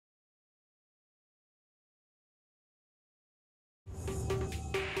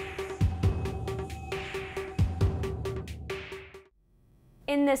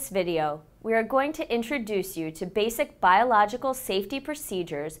In this video, we are going to introduce you to basic biological safety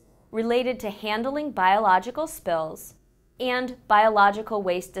procedures related to handling biological spills and biological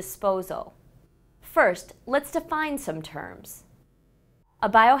waste disposal. First, let's define some terms. A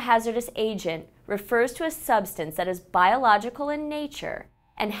biohazardous agent refers to a substance that is biological in nature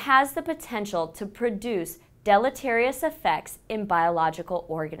and has the potential to produce deleterious effects in biological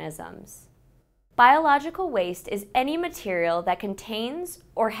organisms. Biological waste is any material that contains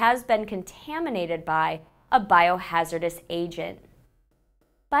or has been contaminated by a biohazardous agent.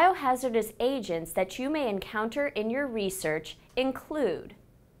 Biohazardous agents that you may encounter in your research include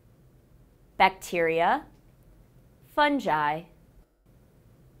bacteria, fungi,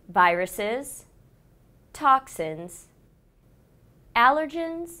 viruses, toxins,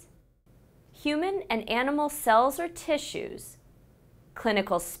 allergens, human and animal cells or tissues,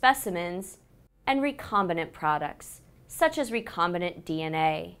 clinical specimens, and recombinant products, such as recombinant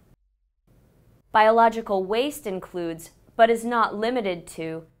DNA. Biological waste includes, but is not limited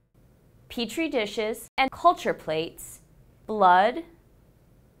to, petri dishes and culture plates, blood,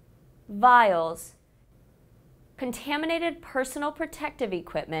 vials, contaminated personal protective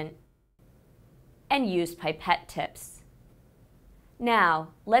equipment, and used pipette tips. Now,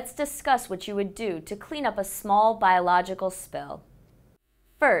 let's discuss what you would do to clean up a small biological spill.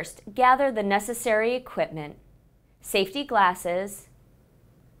 First, gather the necessary equipment: safety glasses,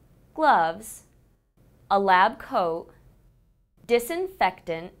 gloves, a lab coat,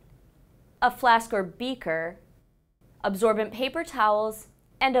 disinfectant, a flask or beaker, absorbent paper towels,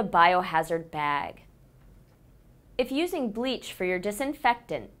 and a biohazard bag. If using bleach for your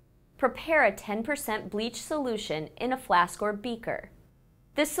disinfectant, prepare a 10% bleach solution in a flask or beaker.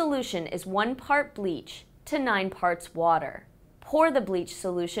 This solution is 1 part bleach to 9 parts water. Pour the bleach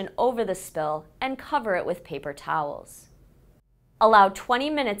solution over the spill and cover it with paper towels. Allow 20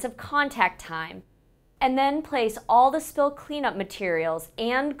 minutes of contact time and then place all the spill cleanup materials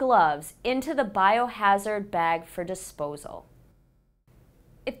and gloves into the biohazard bag for disposal.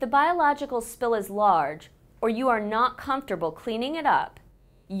 If the biological spill is large or you are not comfortable cleaning it up,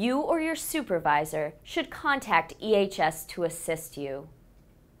 you or your supervisor should contact EHS to assist you.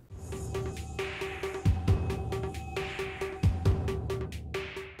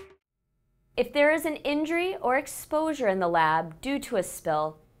 If there is an injury or exposure in the lab due to a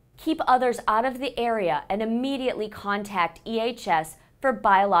spill, keep others out of the area and immediately contact EHS for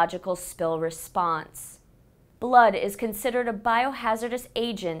biological spill response. Blood is considered a biohazardous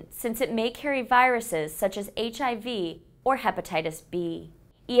agent since it may carry viruses such as HIV or hepatitis B.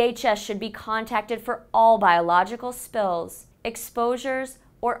 EHS should be contacted for all biological spills, exposures,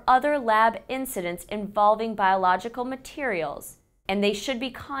 or other lab incidents involving biological materials, and they should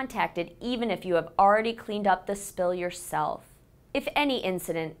be contacted even if you have already cleaned up the spill yourself. If any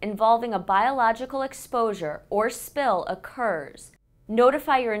incident involving a biological exposure or spill occurs,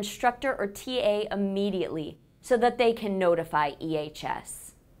 notify your instructor or TA immediately so that they can notify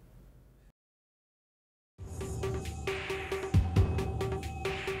EHS.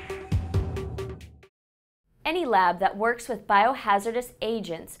 Any lab that works with biohazardous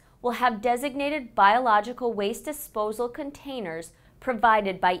agents will have designated biological waste disposal containers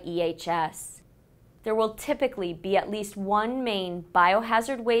provided by EHS. There will typically be at least one main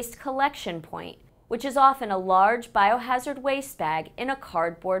biohazard waste collection point, which is often a large biohazard waste bag in a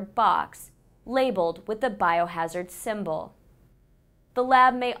cardboard box, labeled with the biohazard symbol. The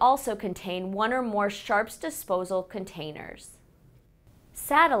lab may also contain one or more sharps disposal containers.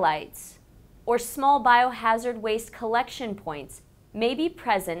 Satellites, or small biohazard waste collection points, may be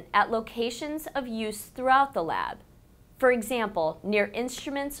present at locations of use throughout the lab, for example, near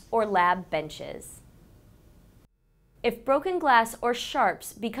instruments or lab benches. If broken glass or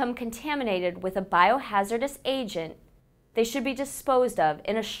sharps become contaminated with a biohazardous agent, they should be disposed of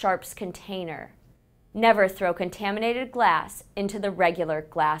in a sharps container. Never throw contaminated glass into the regular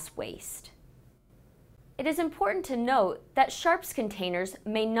glass waste. It is important to note that sharps containers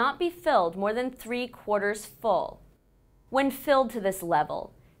may not be filled more than 3/4 full. When filled to this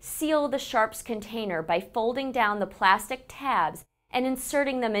level, seal the sharps container by folding down the plastic tabs and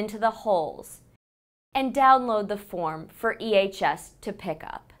inserting them into the holes, and download the form for EHS to pick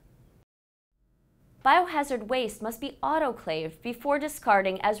up. Biohazard waste must be autoclaved before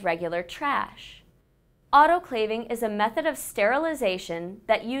discarding as regular trash. Autoclaving is a method of sterilization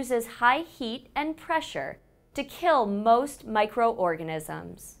that uses high heat and pressure to kill most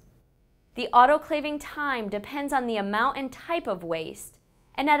microorganisms. The autoclaving time depends on the amount and type of waste,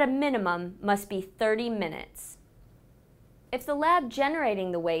 and at a minimum must be 30 minutes. If the lab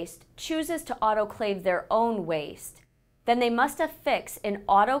generating the waste chooses to autoclave their own waste, Then they must affix an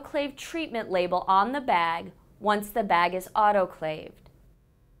autoclave treatment label on the bag once the bag is autoclaved.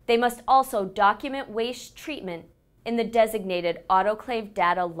 They must also document waste treatment in the designated autoclave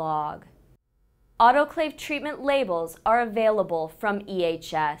data log. Autoclave treatment labels are available from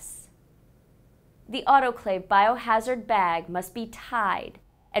EHS. The autoclave biohazard bag must be tied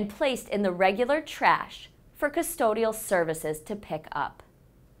and placed in the regular trash for custodial services to pick up.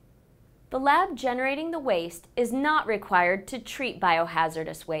 The lab generating the waste is not required to treat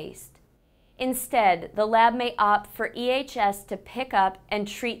biohazardous waste. Instead, the lab may opt for EHS to pick up and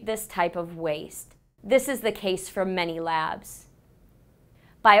treat this type of waste. This is the case for many labs.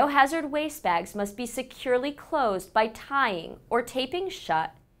 Biohazard waste bags must be securely closed by tying or taping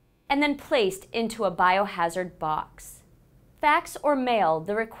shut and then placed into a biohazard box. Fax or mail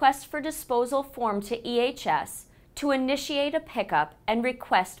the request for disposal form to EHS to initiate a pickup and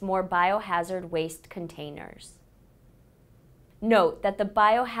request more biohazard waste containers. Note that the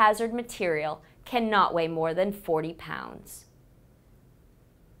biohazard material cannot weigh more than 40 pounds.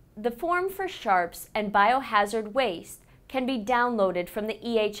 The form for sharps and biohazard waste can be downloaded from the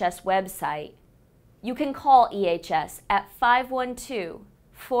EHS website. You can call EHS at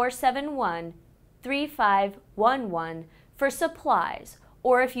 512-471-3511 for supplies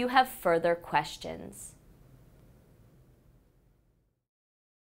or if you have further questions.